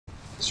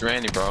It's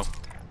Randy, bro.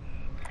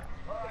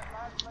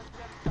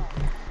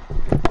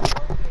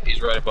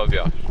 He's right above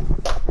y'all.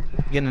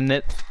 Getting a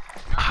net.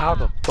 How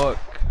the fuck?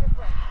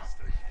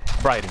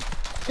 Brighton.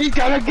 He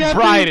gotta get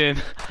Brighton.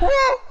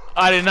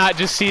 I did not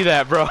just see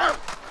that, bro.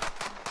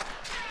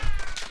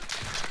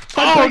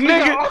 Oh,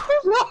 nigga!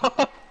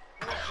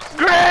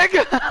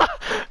 Greg!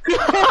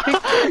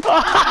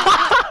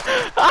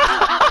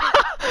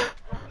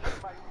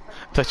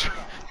 Touch me.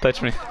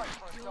 Touch me.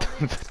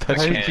 Touch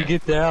How me. did you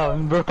get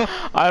down, bro?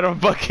 I don't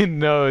fucking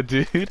know,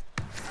 dude.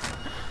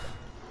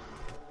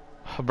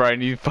 Brian,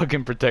 you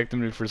fucking protected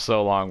me for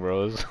so long,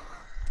 bros.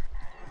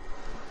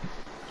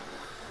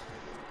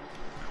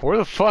 Where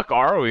the fuck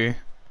are we?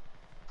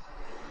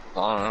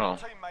 I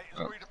don't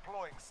know.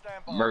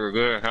 Burger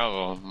good,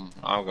 hell,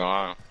 I'm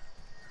gonna.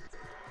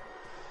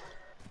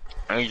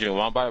 I need you to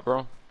one bite,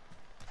 bro.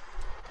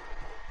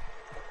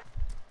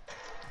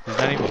 He's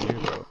not even here,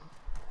 bro.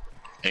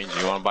 Need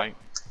you one bite?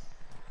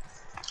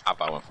 I'll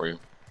buy one for you.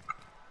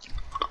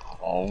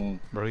 Oh.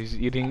 Bro, he's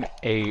eating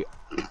a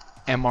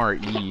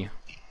MRE.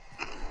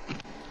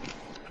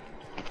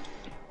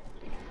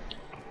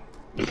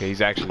 Okay,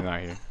 he's actually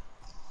not here.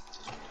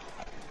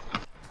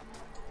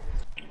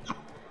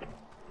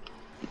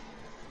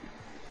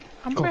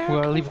 I'm Oh, we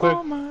gotta leave Greg.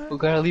 We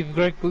gotta leave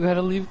Greg. We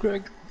gotta leave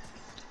Greg.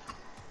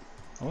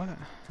 What?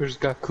 We just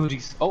got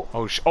cooties. Oh.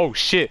 Oh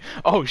shit.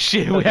 Oh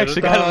shit. We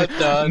actually gotta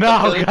leave.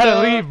 No, we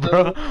gotta leave,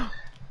 bro.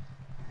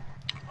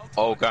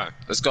 Oh god,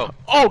 let's go.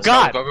 Oh Let's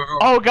god. Go.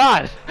 Oh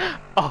god.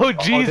 Oh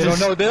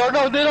Jesus. Oh, they don't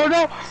know. They don't know. They don't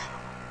know.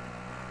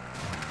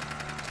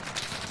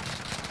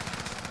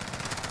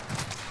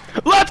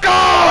 Let's go!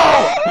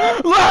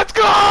 Let's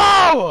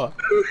go!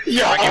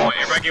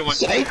 Everybody get one.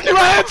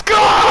 Let's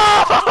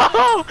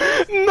go!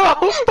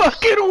 No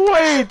fucking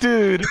way,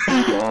 dude.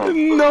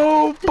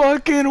 No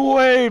fucking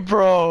way,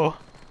 bro.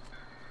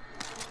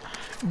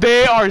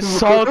 They are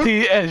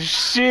salty as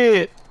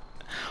shit.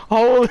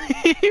 Holy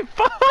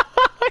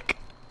fuck.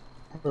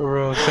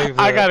 Bro, save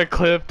that. I gotta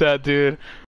clip that, dude.